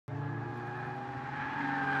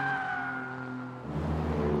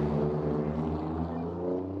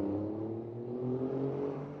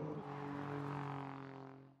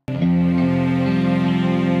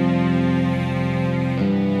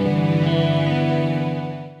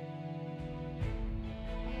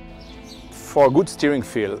For a good steering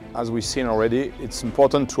feel, as we've seen already, it's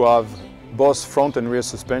important to have both front and rear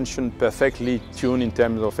suspension perfectly tuned in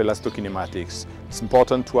terms of elastokinematics. It's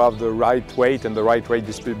important to have the right weight and the right weight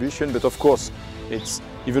distribution, but of course, it's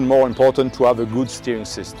even more important to have a good steering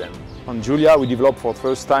system. On Giulia, we developed for the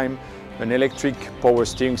first time an electric power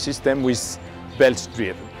steering system with belt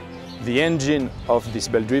driven. The engine of this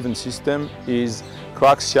belt-driven system is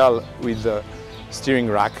coaxial with the steering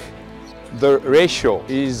rack. The ratio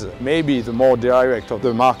is maybe the more direct of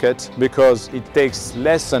the market because it takes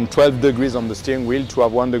less than 12 degrees on the steering wheel to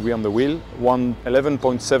have 1 degree on the wheel,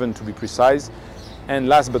 11.7 to be precise. And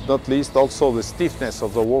last but not least, also the stiffness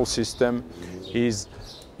of the whole system is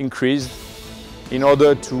increased in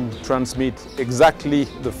order to transmit exactly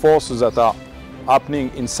the forces that are happening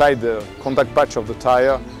inside the contact patch of the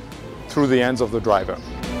tire through the hands of the driver.